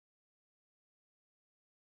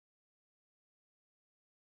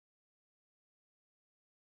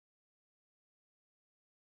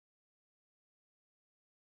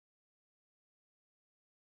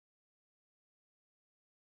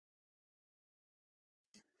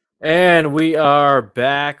And we are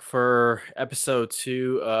back for episode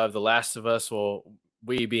 2 of The Last of Us. Well,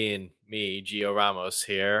 we being me, Gio Ramos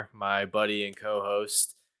here. My buddy and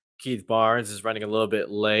co-host Keith Barnes is running a little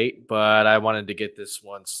bit late, but I wanted to get this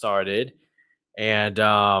one started. And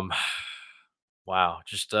wow,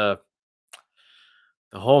 just the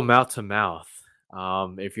whole mouth to mouth.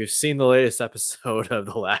 If you've seen the latest episode of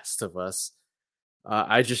The Last of Us,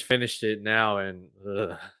 I just finished it now, and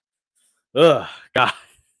God,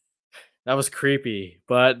 that was creepy,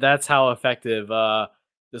 but that's how effective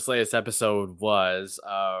this latest episode was.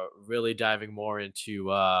 Really diving more into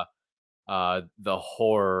the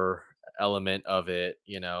horror element of it,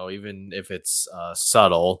 even if it's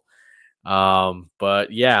subtle.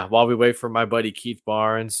 But yeah, while we wait for my buddy Keith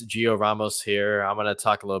Barnes, Gio Ramos here, I'm gonna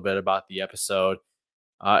talk a little bit about the episode.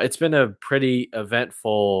 It's been a pretty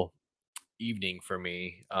eventful evening for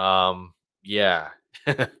me. Yeah.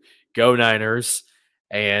 Go Niners.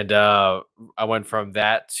 And I went from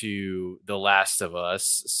that to The Last of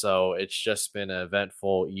Us. So it's just been an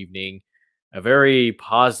eventful evening, a very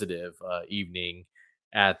positive evening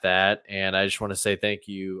at that. And I just want to say thank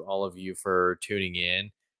you, all of you, for tuning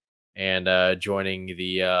in and joining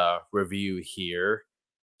the review here.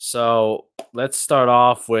 So let's start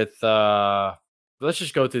off with let's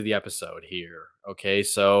just go through the episode here. Okay,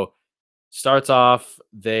 so starts off,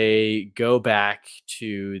 they go back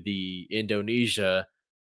to the Indonesia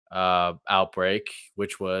outbreak,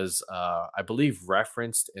 which was, I believe,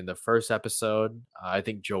 referenced in the first episode. I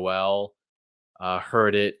think Joel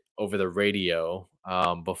heard it over the radio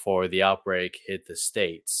before the outbreak hit the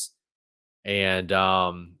States. And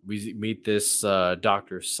we meet this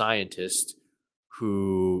doctor scientist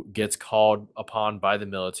who gets called upon by the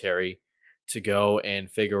military to go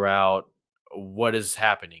and figure out what is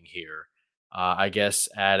happening here. I guess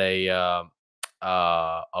at a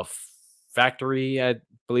factory, I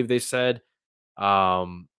believe they said.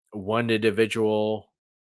 One individual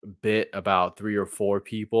bit about 3 or 4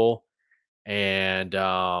 people, and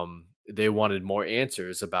they wanted more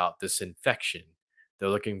answers about this infection. They're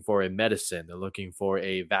looking for a medicine. They're looking for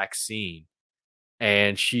a vaccine,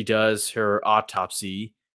 and she does her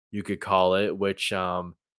autopsy, you could call it, which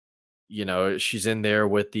she's in there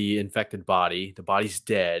with the infected body. The body's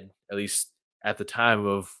dead, at least at the time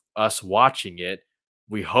of us watching it.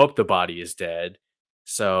 We hope the body is dead.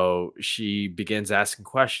 So she begins asking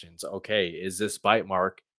questions. Okay, is this bite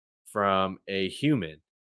mark from a human?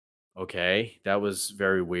 Okay, that was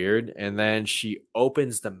very weird. And then she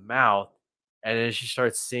opens the mouth, and then she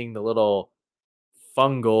starts seeing the little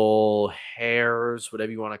fungal hairs,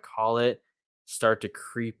 whatever you want to call it, start to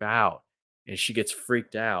creep out. And she gets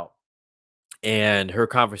freaked out. And her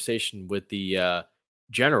conversation with the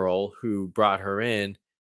general who brought her in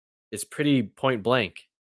is pretty point blank.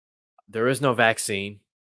 There is no vaccine.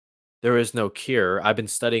 There is no cure. I've been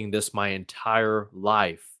studying this my entire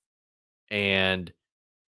life. And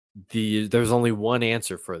there's only one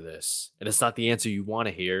answer for this. And it's not the answer you want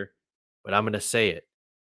to hear, but I'm going to say it.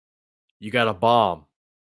 You got a bomb.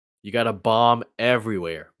 You got a bomb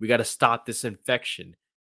everywhere. We got to stop this infection.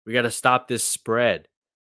 We got to stop this spread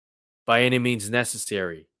by any means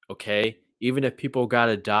necessary. Okay. Even if people got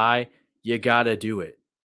to die, you got to do it.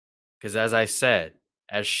 Because as I said,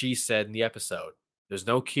 as she said in the episode, there's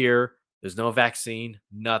no cure, there's no vaccine,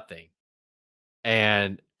 nothing.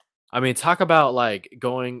 And I mean, talk about like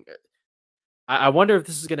going. I wonder if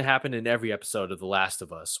this is going to happen in every episode of The Last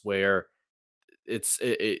of Us, where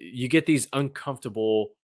you get these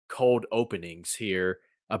uncomfortable cold openings here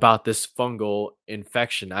about this fungal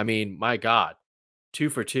infection. I mean, my God, 2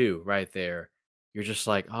 for 2 right there. You're just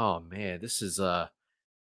like, oh man, this is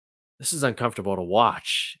uncomfortable to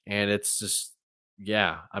watch, and it's just,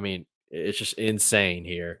 yeah. I mean, it's just insane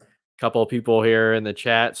here. Couple of people here in the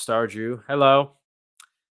chat. Stardew, hello,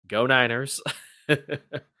 go Niners.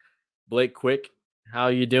 Blake Quick, how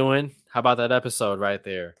you doing? How about that episode right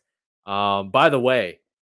there? By the way,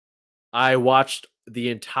 I watched the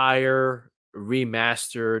entire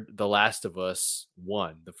remastered The Last of Us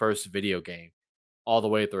 1, the first video game, all the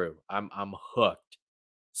way through. I'm hooked.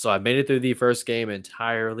 So I made it through the first game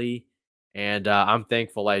entirely, and I'm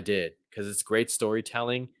thankful I did because it's great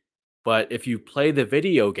storytelling. But if you play the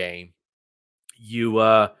video game, you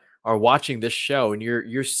are watching this show, and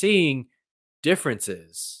you're seeing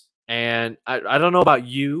differences. And I don't know about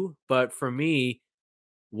you, but for me,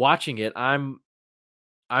 watching it, I'm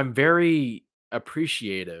very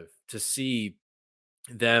appreciative to see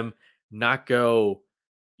them not go,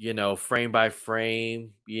 frame by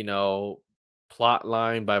frame, plot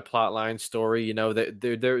line by plot line story.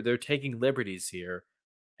 They're taking liberties here,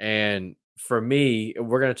 and for me,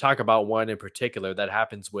 we're going to talk about one in particular that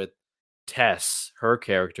happens with Tess, her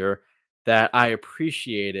character, that I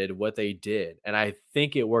appreciated what they did, and I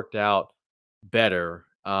think it worked out better.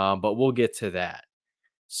 But we'll get to that.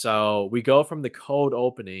 So we go from the cold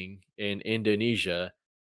opening in Indonesia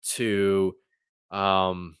to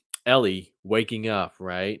um, Ellie waking up,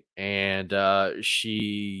 right? And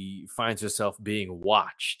she finds herself being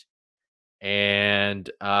watched. And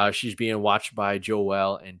she's being watched by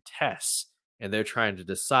Joel and Tess. And they're trying to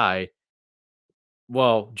decide.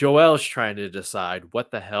 Well, Joel's trying to decide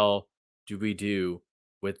what the hell do we do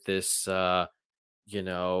with this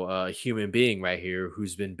human being right here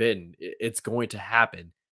who's been bitten. It's going to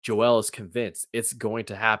happen. Joel is convinced it's going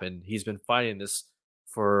to happen. He's been fighting this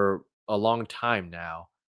for a long time now.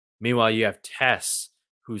 Meanwhile, you have Tess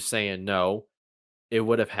who's saying no, it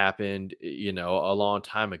would have happened, a long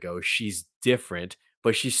time ago. She's different,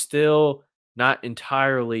 but she's still not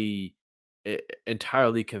entirely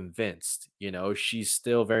convinced. She's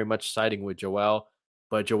still very much siding with Joel,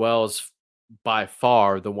 but Joel's by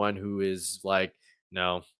far the one who is like,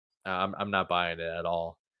 no, I'm not buying it at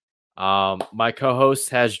all. My co-host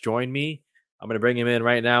has joined me. I'm gonna bring him in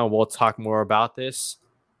right now, and we'll talk more about this.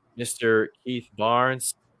 Mr. Keith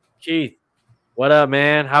Barnes. Keith, what up,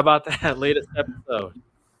 man? How about that latest episode?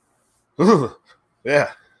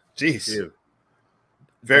 Yeah, jeez, Dude,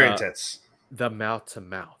 very the intense. the mouth to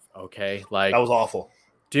mouth, okay? Like, That was awful.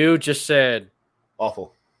 dude just said,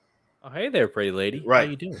 Awful. "Oh, hey there, pretty lady. How Right.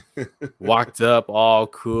 you doing?" Walked up all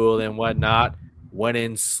cool and whatnot, went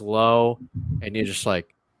in slow, and you're just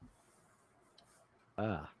like,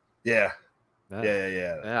 ah, Yeah. ah,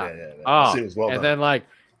 Yeah. Oh, It was well and done. then like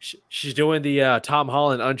she's doing the Tom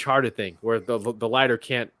Holland Uncharted thing where the lighter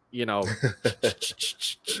can't, and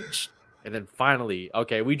then finally,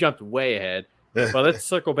 okay, we jumped way ahead, but let's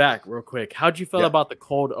circle back real quick. How'd you feel Yeah. about the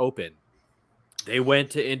cold open? They went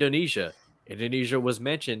to Indonesia. Indonesia was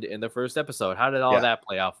mentioned in the first episode. How did all Yeah. that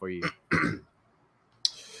play out for you?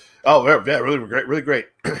 Oh, yeah, really great, really great,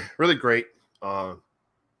 really great.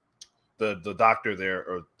 The doctor there,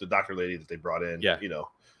 or the doctor lady that they brought in, Yeah.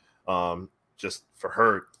 just for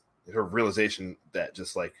her realization that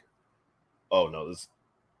just like, oh no, this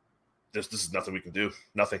is nothing we can do,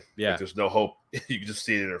 nothing. Yeah. Like, there's no hope. You can just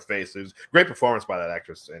see it in her face. It was great performance by that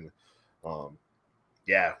actress, and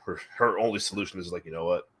yeah, her only solution is like, you know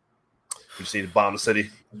what, we just need to bomb the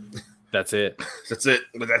city. That's it. That's it.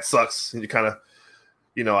 But that sucks. And you kind of,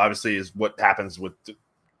 obviously is what happens with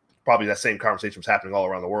probably that same conversation was happening all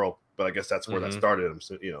around the world. But I guess that's where that started.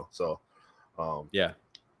 So, Yeah.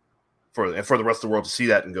 For the rest of the world to see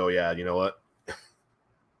that and go, yeah, you know what?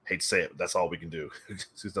 Hate to say it, but that's all we can do.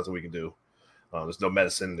 There's nothing we can do. There's no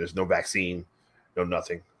medicine. There's no vaccine. No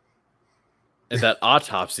nothing. And that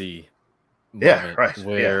autopsy Yeah, moment right.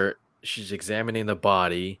 where she's examining the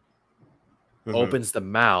body, opens the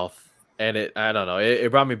mouth, and I don't know,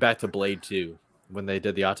 it brought me back to Blade 2 when they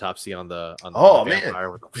did the autopsy on the vampire.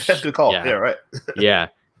 Man, that's a good call. Yeah, right. Yeah,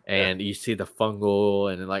 and you see the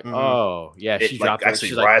fungal, and then like, oh yeah, she dropped actually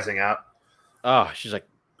she's rising out. Oh, she's like,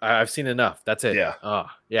 I've seen enough. That's it. Yeah. Oh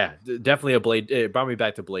yeah, definitely a Blade. It brought me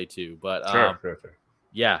back to Blade 2, but Sure.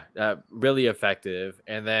 yeah, really effective.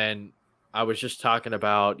 And then I was just talking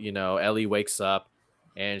about, Ellie wakes up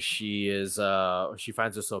and she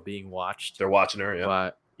finds herself being watched. They're watching her, yeah.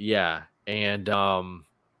 But yeah, and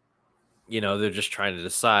they're just trying to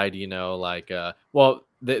decide, well,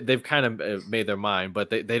 they've kind of made their mind, but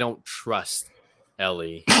they don't trust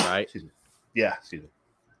Ellie, right? Yeah, excuse me.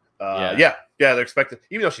 Yeah, they're expecting,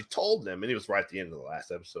 even though she told them, and it was right at the end of the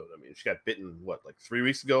last episode. I mean, she got bitten, what, like 3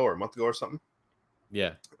 weeks ago or a month ago or something?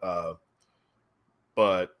 Yeah.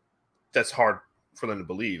 But that's hard for them to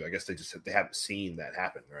believe. I guess they haven't seen that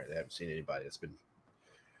happen, right? They haven't seen anybody that's been,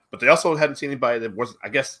 but they also hadn't seen anybody that was, I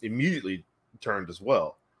guess, immediately turned as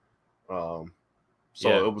well. So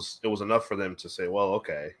it was enough for them to say, well,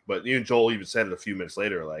 okay. But even Joel even said it a few minutes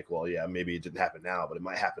later, like, well, yeah, maybe it didn't happen now, but it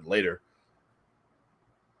might happen later.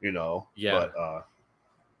 Yeah. But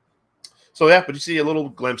so yeah, but you see a little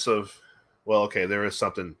glimpse of, well, okay, there is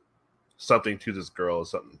something to this girl,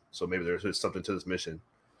 something. So maybe there's something to this mission,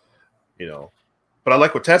 But I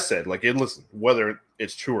like what Tess said. Like, listen, whether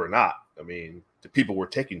it's true or not, I mean, the people we're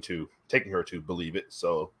taking her to believe it.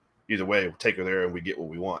 So either way, we'll take her there and we get what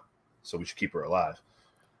we want. So we should keep her alive.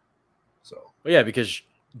 So well, yeah, because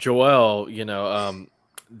Joel,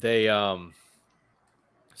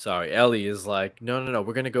 Ellie is like, no,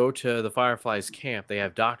 we're gonna go to the Fireflies camp. They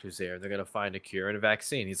have doctors there. They're gonna find a cure and a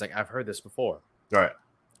vaccine. He's like, I've heard this before. All right.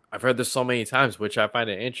 I've heard this so many times, which I find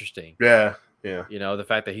it interesting. Yeah. The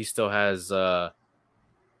fact that he still has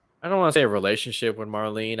I don't want to say a relationship with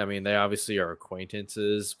Marlene. I mean, they obviously are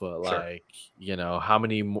acquaintances, but Sure. like, how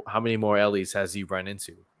many more Ellies has he run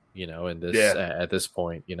into, in this Yeah. at this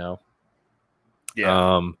point, Yeah.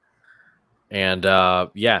 Um and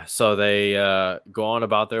yeah, so they go on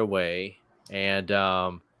about their way, and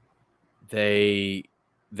they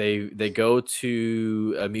they go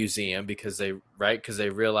to a museum because they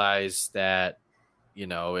realize that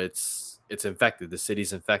it's infected. The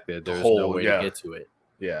city's infected. The There's no whole. way to Yeah. get to it.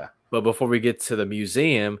 Yeah. But before we get to the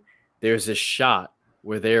museum, there's this shot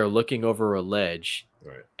where they are looking over a ledge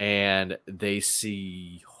Right. and they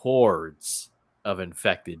see hordes of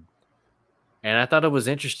infected. And I thought it was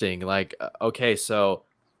interesting. Like, okay, so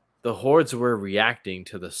the hordes were reacting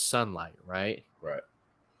to the sunlight, right? Right.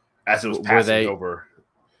 As it was Were passing they over.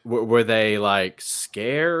 were they like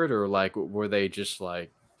scared, or like were they just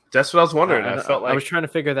like That's what I was wondering. I felt I was like, trying to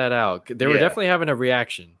figure that out. They were yeah, definitely having a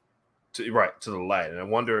reaction. right to the light, and I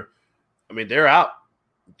wonder. I mean, they're out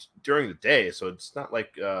during the day, so it's not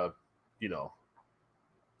like you know,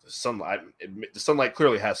 the sunlight. The sunlight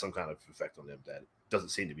clearly has some kind of effect on them that doesn't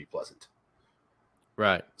seem to be pleasant.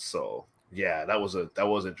 Right. So yeah, that was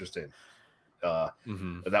interesting. Uh,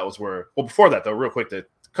 Hmm. that was where. Well, before that though, real quick, they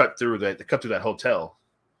cut through that hotel.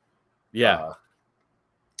 Yeah. Uh, which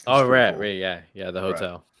is Oh, pretty right, cool, right, yeah, yeah, the right?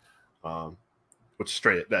 hotel. Which is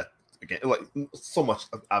straight that again, like so much.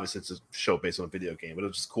 Obviously, it's a show based on a video game, but it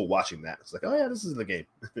was just cool watching that. It's like, oh yeah, this is in the game.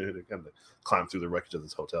 They kind of climb through the wreckage of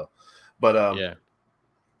this hotel, but Yeah.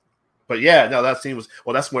 yeah, no, that scene was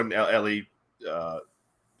well. That's when Ellie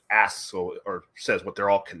asks or says what they're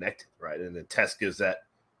all connected, right? And then Tess gives that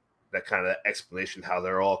kind of explanation how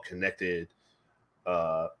they're all connected,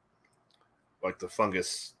 uh, like the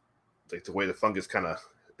fungus, like the way the fungus kind of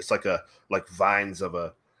it's like vines of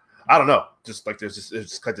a I don't know, just like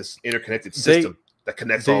it's like this interconnected They system that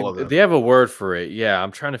connects they all of them. they have a word for it. Yeah,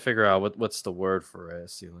 I'm trying to figure out what's the word for it.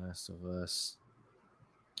 Let's see, Last of Us.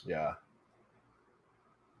 Yeah,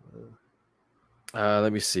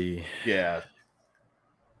 Let me see. yeah,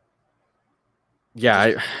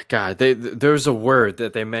 Yeah, just God, there's a word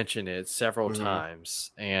that they mention it several mhm,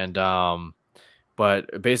 times, and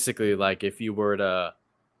but basically, like if you were to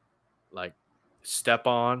like step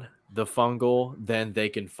on the fungal, then they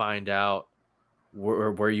can find out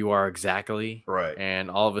where you are exactly, right.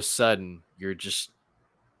 and all of a sudden you're just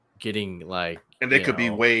getting like And they could be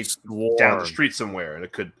way down the swarmed, street somewhere, and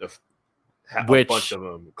it could a bunch which of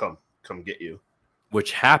them come get you.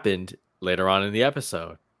 happened later on in the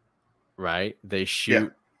episode, right? They Yeah,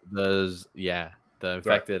 shoot the right.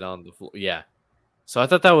 infected on the floor. Yeah. So I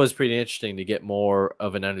thought that was pretty interesting to get more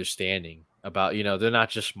of an understanding about, they're not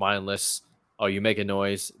just mindless. Oh, you make a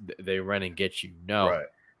noise, they run and get you. No, Right.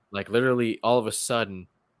 like literally all of a sudden,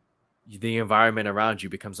 the environment around you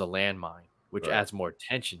becomes a landmine, which Right. adds more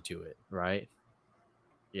tension to it. Right.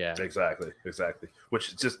 Yeah. Exactly. Exactly.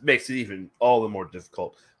 Which just makes it even all the more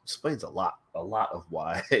difficult. Explains a lot of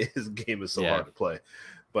why this game is so Yeah. hard to play.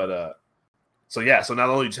 But so yeah, so not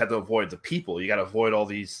only you just have to avoid the people, you got to avoid all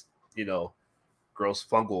these, you know, gross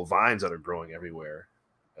fungal vines that are growing everywhere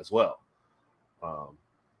as well. Um,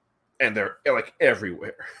 and they're like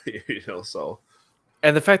everywhere, you know. So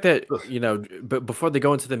And the fact that, ugh, but before they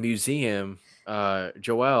go into the museum,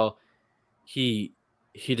 Joel, he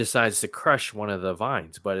he decides to crush one of the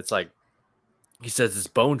vines, but it's like he says it's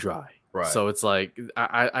bone dry. right, So it's like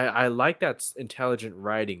I like that intelligent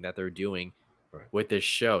writing that they're doing right, with this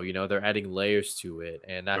show. They're adding layers to it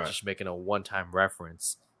and not right. just making a one-time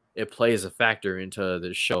reference. It plays a factor into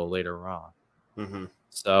the show later on. Mm-hmm.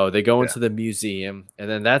 So they go Yeah. into the museum, and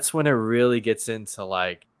then that's when it really gets into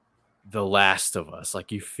like The Last of Us.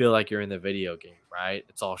 Like you feel like you're in the video game, right?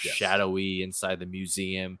 It's all Yes. shadowy inside the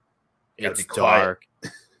museum. Got to be It's quiet. dark.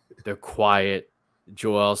 They're quiet.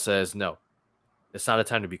 Joel says, "No, it's not a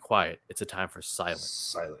time to be quiet. It's a time for silence.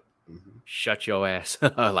 Silent. Mm-hmm. Shut your ass."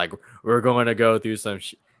 Like we're going to go through some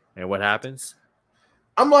and what happens?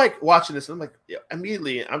 I'm like watching this. And I'm like, yeah,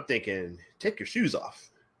 immediately I'm thinking, take your shoes off.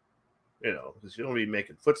 You know, because you don't be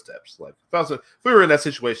making footsteps. Like if we were in that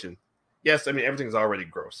situation, yes, I mean everything's already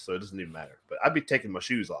gross, so it doesn't even matter. But I'd be taking my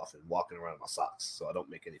shoes off and walking around in my socks, so I don't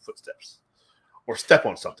make any footsteps or step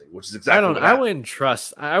on something, which is I exactly don't what happened.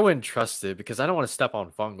 I wouldn't trust it because I don't want to step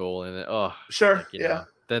on fungal and Sure, like, yeah,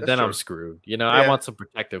 that's then I'm true. screwed. I Yeah, want some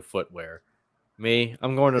protective footwear. Me,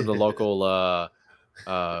 I'm going to the local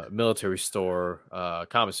military store,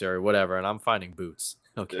 commissary, whatever, and I'm finding boots.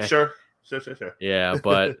 Okay. sure, sure. Yeah,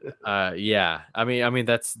 but yeah. I mean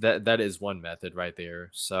that is one method right there.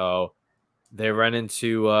 So they run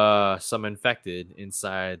into some infected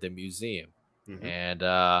inside the museum. Hmm. And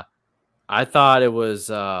I thought it was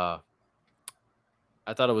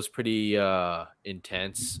I thought it was pretty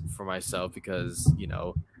intense for myself because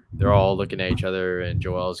they're all looking at each other and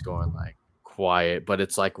Joel's going like quiet, but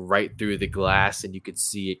it's like right through the glass and you could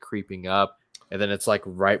see it creeping up, and then it's like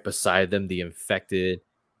right beside them, the infected,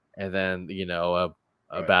 and then a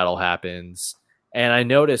Right. battle happens. And I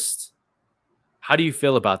noticed, how do you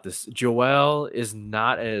feel about this? Joel is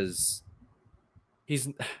not as he's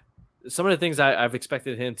some of the things I've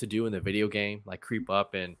expected him to do in the video game, like creep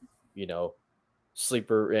up and you know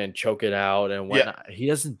sleeper and choke it out and Yeah. whatnot. He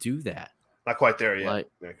doesn't do that. Not quite there yet. Like,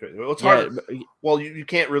 Well, it's yeah, hard. Well, you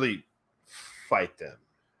can't really fight them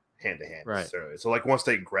hand to hand right. necessarily. So like once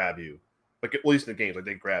they grab you, like at least in the games, like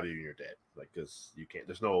they grab you and you're dead. Like because you can't.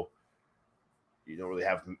 There's no. You don't really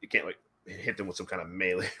have. You can't like hit them with some kind of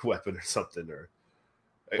melee weapon or something. Or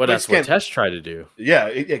Well, that's what Tess tried to do. Yeah,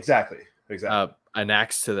 exactly. Exactly. An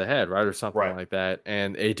axe to the head, right, or something Right. like that,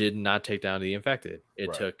 and it did not take down the infected. It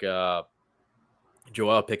Right. took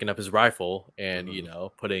Joel picking up his rifle and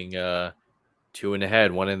Mhm. putting two in the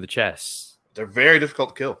head, one in the chest. They're very difficult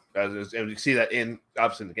to kill, and you see that in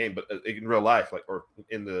obviously in the game, but in real life, like or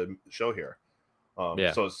in the show here.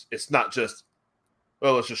 Yeah. So it's not just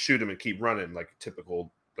let's just shoot him and keep running like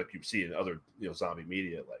typical like you see in other zombie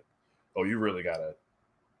media. Like oh you really gotta.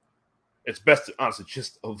 It's best to honestly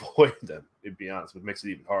just avoid them. To be honest, it makes it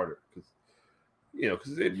even harder because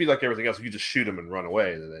it'd be like everything else. If you just shoot them and run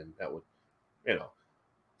away, then that would you know.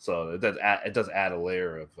 So it does add a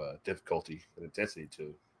layer of difficulty and intensity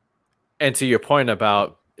to. And to your point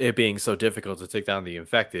about it being so difficult to take down the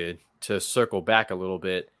infected, to circle back a little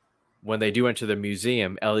bit, when they do enter the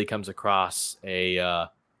museum, Ellie comes across a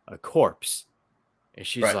corpse, and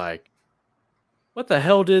she's like, "What the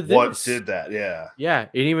hell did this? What did that? Yeah, yeah."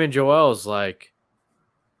 And even Joel's like,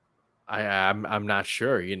 I'm not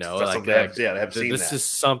sure. Like they haven't seen this that. is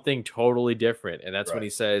something totally different, and that's when Right. he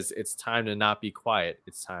says, "It's time to not be quiet.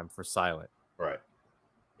 It's time for silent." Right.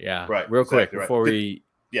 Yeah. Right. Real quick Exactly before right. we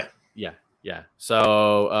Yeah. Yeah.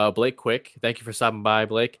 So Blake Quick, thank you for stopping by,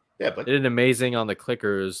 Blake. Yeah, but Did an amazing on the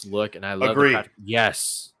clickers look, and I love agree.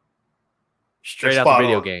 Yes. They're Straight out the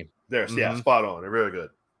video on. game. Yeah, spot on. They're really good.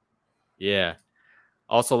 Yeah.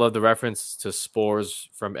 Also love the reference to spores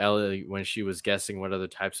from Ellie when she was guessing what other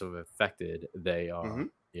types of infected they are.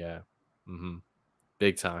 Yeah.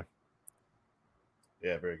 Big time.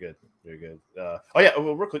 Yeah, very good. Very good. Oh yeah,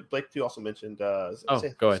 well, real quick, Blake, you also mentioned go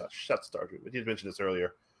ahead. Shut Stargate. But you mentioned this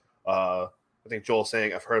earlier. I think Joel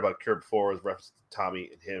saying I've heard about a cure before is reference to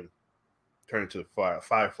Tommy and him turning to the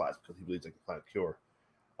fireflies because he believes they can find a cure.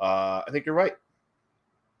 I think you're right.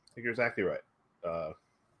 I think you're exactly right.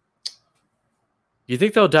 You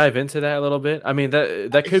think they'll dive into that a little bit? I mean,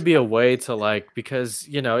 that could be a way to like, because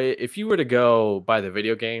if you were to go by the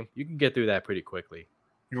video game, you can get through that pretty quickly.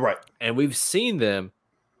 You're right. And we've seen them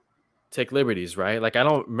take liberties, right? Like I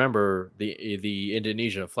don't remember the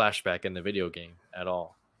Indonesia flashback in the video game at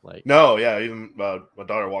all. Like no, yeah, even my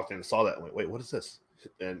daughter walked in and saw that and went, "Wait, what is this?"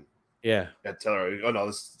 And yeah, I tell her, "Oh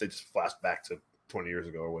no, they just flashed back to 20 years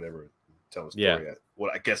ago or whatever." Tell the story. Yeah.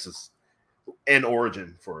 What I guess is an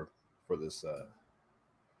origin for this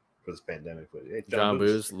pandemic. But hey, John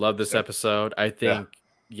Booz, love this episode. I think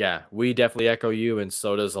we definitely echo you, and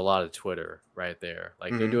so does a lot of Twitter right there.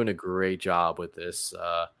 Like they're doing a great job with this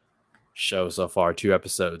show so far. 2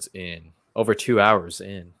 episodes in, over 2 hours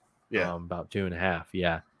in. Yeah, about 2.5.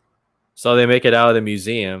 Yeah. So they make it out of the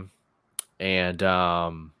museum, and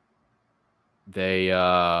they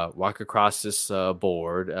walk across this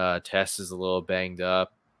board. Tess is a little banged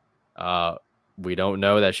up. We don't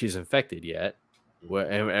know that she's infected yet,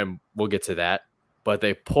 and we'll get to that. But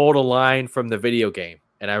they pulled a line from the video game,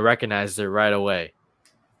 and I recognized it right away.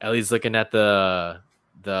 Ellie's looking at the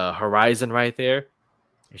horizon right there,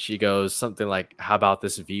 and she goes something like, "How about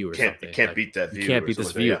this view?" or something. You can't like, beat that view. You can't beat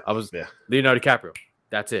this view. Yeah. I was Leonardo DiCaprio.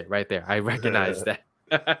 That's it right there. I recognized that.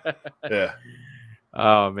 Yeah.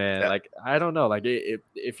 Oh man, like I don't know, like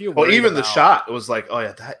if you even the shot, it was like, oh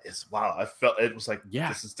yeah, that is wow. I felt it was like, yeah,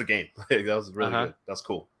 this is the game. That was really good. That's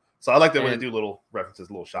cool. So I like that when they do little references,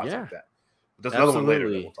 little shots like that. But there's another one later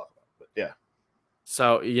that we'll talk about. But yeah.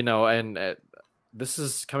 So and this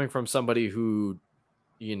is coming from somebody who,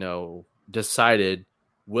 decided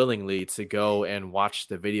willingly to go and watch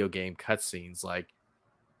the video game cutscenes. Like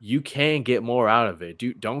you can get more out of it.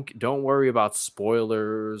 Don't worry about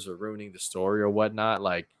spoilers or ruining the story or whatnot.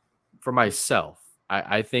 Like for myself,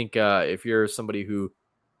 I think if you're somebody who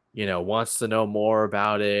wants to know more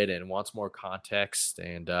about it and wants more context,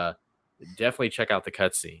 and definitely check out the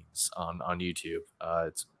cutscenes on YouTube.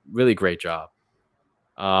 It's really great job.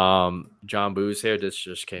 John Booz here. This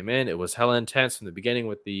just came in. It was hella intense from the beginning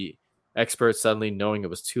with the experts suddenly knowing it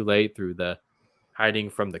was too late through the hiding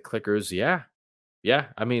from the clickers. Yeah, yeah.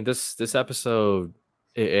 I mean, this episode,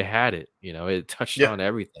 it had it. You know, it touched Yeah. on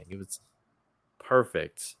everything. It was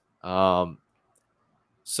perfect.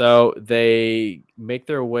 So they make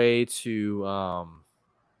their way to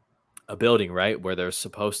a building, right, where they're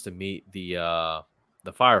supposed to meet the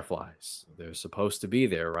Fireflies. They're supposed to be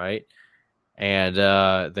there, right?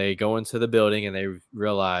 And they go into the building and they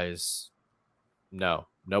realize, no,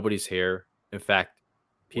 nobody's here. In fact,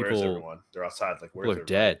 Where's people everyone? They're outside. Like, people where's are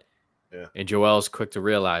everybody? dead. Yeah. And Joel's quick to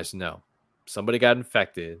realize, no, somebody got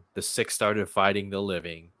infected. The sick started fighting the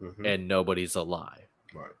living, Mm-hmm. and nobody's alive.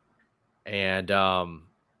 Right. And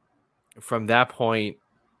from that point,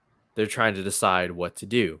 they're trying to decide what to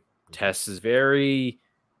do. Tess is very,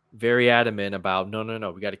 very adamant about, no, no,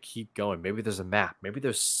 no, we got to keep going. Maybe there's a map. Maybe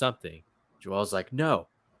there's something. Joel's like, no,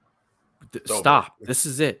 stop. This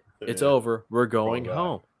is it. It's over. We're going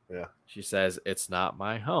home. Yeah. She says, it's not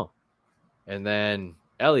my home. And then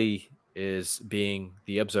Ellie is being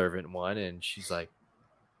the observant one, and she's like,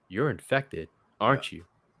 you're infected, aren't you?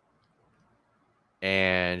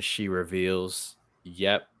 And she reveals,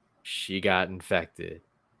 yep, she got infected.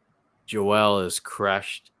 Joel is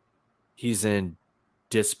crushed. He's in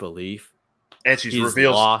disbelief. And She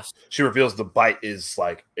reveals the bite is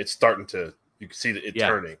like, it's starting to, you can see it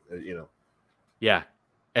turning, you know. Yeah.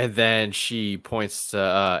 And then she points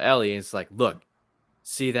to Ellie and it's like, look,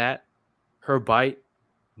 see that? Her bite,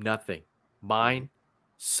 nothing. Mine,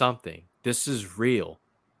 something. This is real.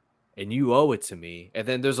 And you owe it to me. And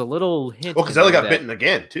then there's a little hint. Well, because Ellie got bitten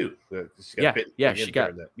again, too. She got bit. She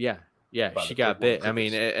got bit. I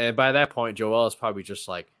mean, and by that point, Joel is probably just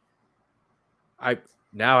like, I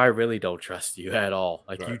really don't trust you at all.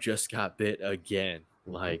 Like, you just got bit again.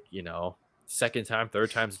 Mm-hmm. Like, you know, second time,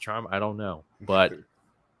 third time's a charm. I don't know. But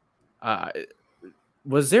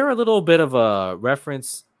was there a little bit of a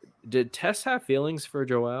reference? Did Tess have feelings for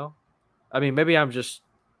Joel? I mean, maybe I'm just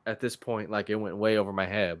at this point, like, it went way over my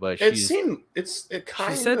head, but she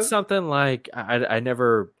said something like, I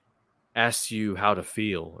never asked you how to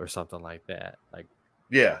feel or something like that. Like,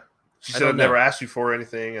 yeah. She said, I never asked you for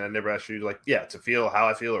anything, and I never asked you, like, to feel how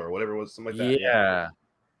I feel or whatever it was, something like that.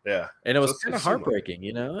 Yeah. And it was kind of heartbreaking,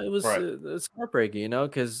 you know? It was it's heartbreaking, you know,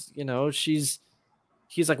 because, you know, he's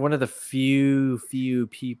like one of the few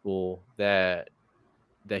people that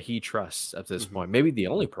he trusts at this point. Maybe the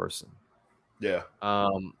only person. Yeah.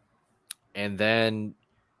 And then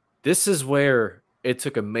this is where it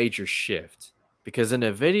took a major shift, because in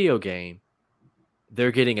a video game,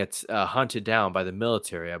 they're getting hunted down by the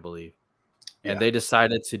military, I believe. And they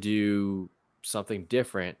decided to do something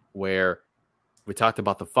different, where we talked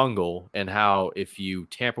about the fungal and how if you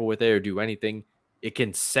tamper with it or do anything, it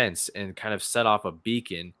can sense and kind of set off a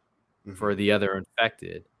beacon for the other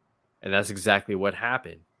infected. And that's exactly what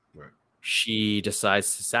happened. Right. She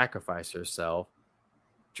decides to sacrifice herself.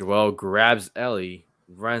 Joel grabs Ellie,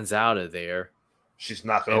 runs out of there. She's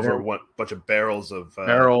knocking over a bunch of barrels of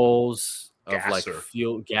like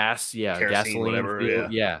fuel, gas, gasoline, whatever,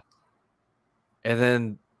 fuel, And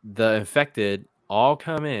then the infected all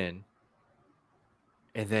come in,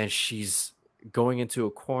 and then she's going into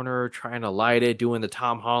a corner, trying to light it, doing the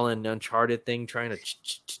Tom Holland Uncharted thing, trying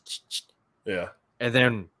to And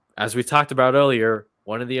then, as we talked about earlier,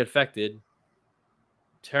 one of the infected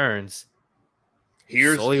turns.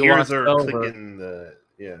 Here's her clicking the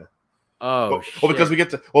Oh, well, because we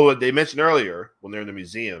get to they mentioned earlier when they're in the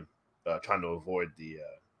museum, trying to avoid the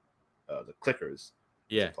clickers.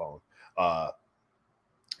 Yeah.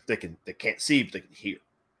 They can't see, but they can hear.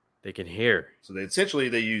 They can hear. So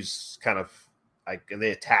they use kind of and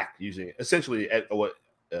they attack using essentially what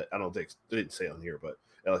I don't think they didn't say on here, but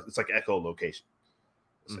it's like echolocation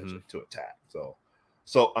essentially to attack. So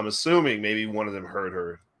I'm assuming maybe one of them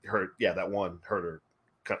heard that one heard her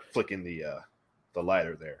kind of flicking the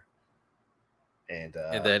lighter there. And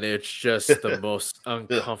then it's just the most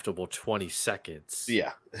uncomfortable 20 seconds.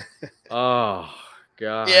 Yeah. Oh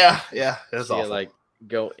God. Yeah. That's awful. Like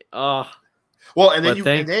go. Oh. Well, and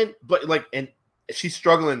then she's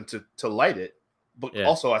struggling to light it, but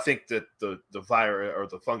also I think that the virus or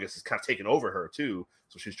the fungus is kind of taking over her too.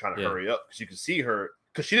 So she's trying to hurry up because you can see her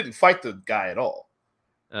because she didn't fight the guy at all.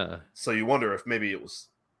 So you wonder if maybe it was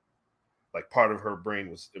like part of her brain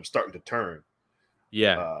was starting to turn.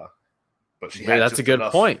 Yeah. But that's a good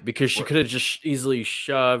point, because she could have just easily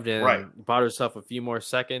shoved and bought herself a few more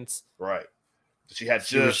seconds. Right. She had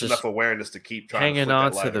just enough awareness to keep trying hanging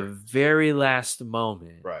on to the very last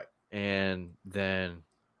moment. Right. And then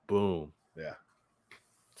boom. Yeah.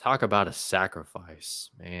 Talk about a sacrifice,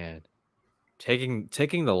 man. Taking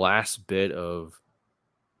the last bit of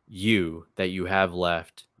you that you have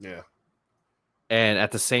left. Yeah. And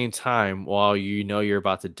at the same time, while you know you're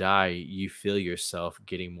about to die, you feel yourself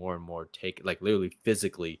getting more and more taken, like literally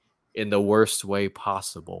physically, in the worst way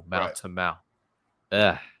possible, mouth Right. to mouth.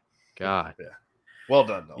 Ugh, God. Yeah. Well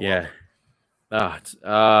done, though. Well Yeah.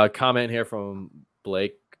 done. Comment here from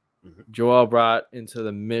Blake. Mhm. Joel brought into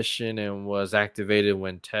the mission and was activated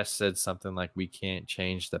when Tess said something like, "We can't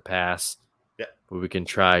change the past, Yep. but we can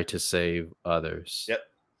try to save others." Yep.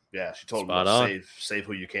 Yeah, she told him Spot to on. save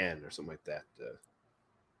who you can, or something like that.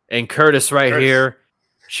 And Curtis right Curtis. here,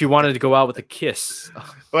 she wanted to go out with a kiss.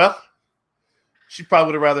 Well, she probably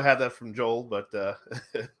would have rather had that from Joel, but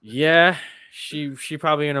Yeah, she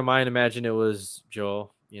probably in her mind imagined it was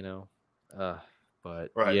Joel, you know.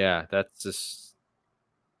 But right. yeah, that's just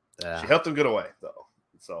She helped him get away, though.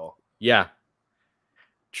 So yeah,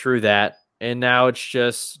 true that. And now it's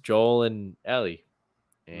just Joel and Ellie,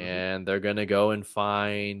 and they're gonna go and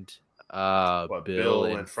find Bill Bill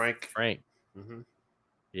and and Frank. Frank. Mm-hmm.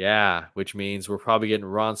 Yeah, which means we're probably getting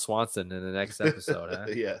Ron Swanson in the next episode. Huh?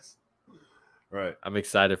 Yes. Right. I'm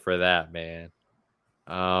excited for that, man.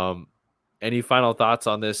 Any final thoughts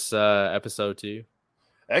on this episode too?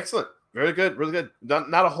 Excellent. Very good. Really good.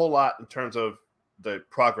 Not a whole lot in terms of the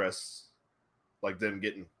progress, like them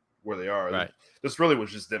getting where they are. Right. This really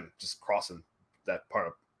was just them just crossing that part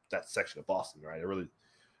of that section of Boston, right? It really,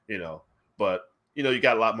 but you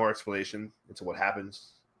got a lot more explanation into what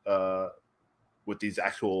happens with these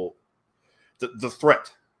actual the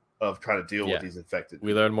threat of trying to deal with these infected.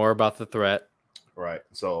 We learn more about the threat. Right.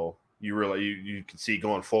 So you really you can see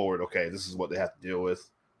going forward, okay, this is what they have to deal with,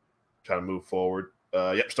 trying to move forward.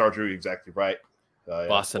 Yep, Star Drew, exactly right.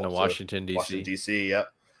 Boston and Washington, D.C. Washington, D.C.,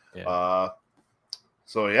 yep. Yeah.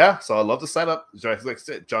 So I love the setup. Like I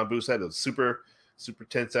said, John Boo said, it was super, super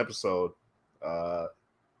tense episode.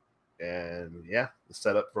 And yeah, the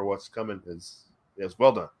setup for what's coming is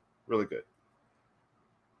well done. Really good.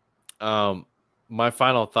 My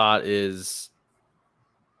final thought is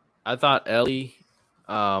I thought Ellie,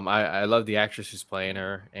 I love the actress who's playing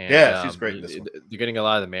her, and yeah, she's great in this one. You're getting a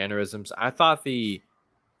lot of the mannerisms. I thought the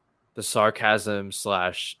sarcasm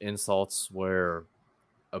 / insults were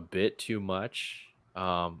a bit too much.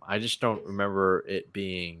 I just don't remember it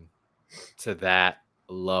being to that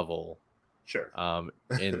level. Sure.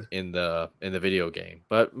 In the video game,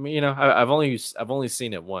 but I've only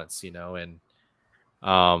seen it once, and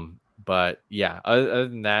but yeah, other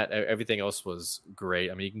than that, everything else was great.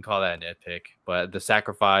 I mean, you can call that a nitpick, but the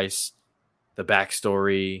sacrifice, the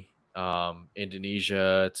backstory,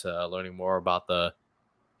 Indonesia to learning more about the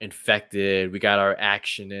infected, we got our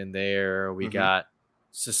action in there, we got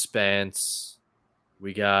suspense,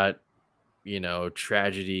 we got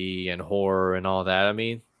tragedy and horror and all that. I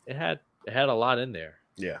mean, it had a lot in there.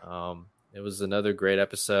 Yeah. It was another great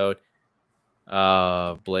episode.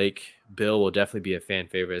 Bill will definitely be a fan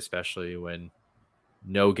favorite, especially when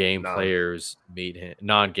non-game players meet him.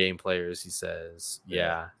 Non-game players, he says.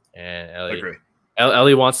 Yeah. And Ellie, agree.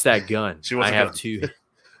 Ellie wants that gun. She wants I have two.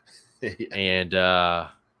 Yeah. And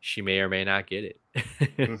she may or may not get it.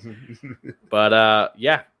 But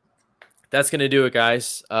yeah, that's gonna do it,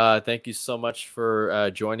 guys. Thank you so much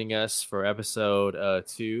for joining us for episode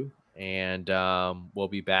 2, and we'll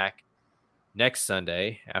be back next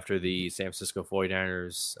Sunday after the San Francisco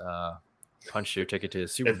 49ers punch their ticket to the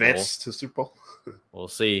Super Bowl. Advance to Super Bowl. We'll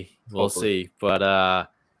see. We'll see. But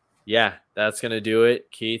yeah, that's gonna do it.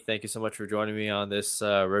 Keith, thank you so much for joining me on this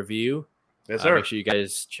review. Yes, sir. Make sure you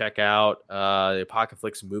guys check out the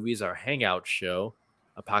Apocalypse Movies, our hangout show,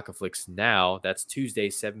 Apocalypse Now. That's Tuesday,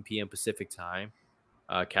 7 p.m. Pacific time.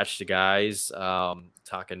 Catch the guys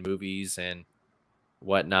talking movies and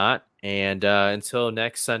whatnot. And until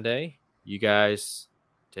next Sunday, you guys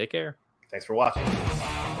take care. Thanks for watching.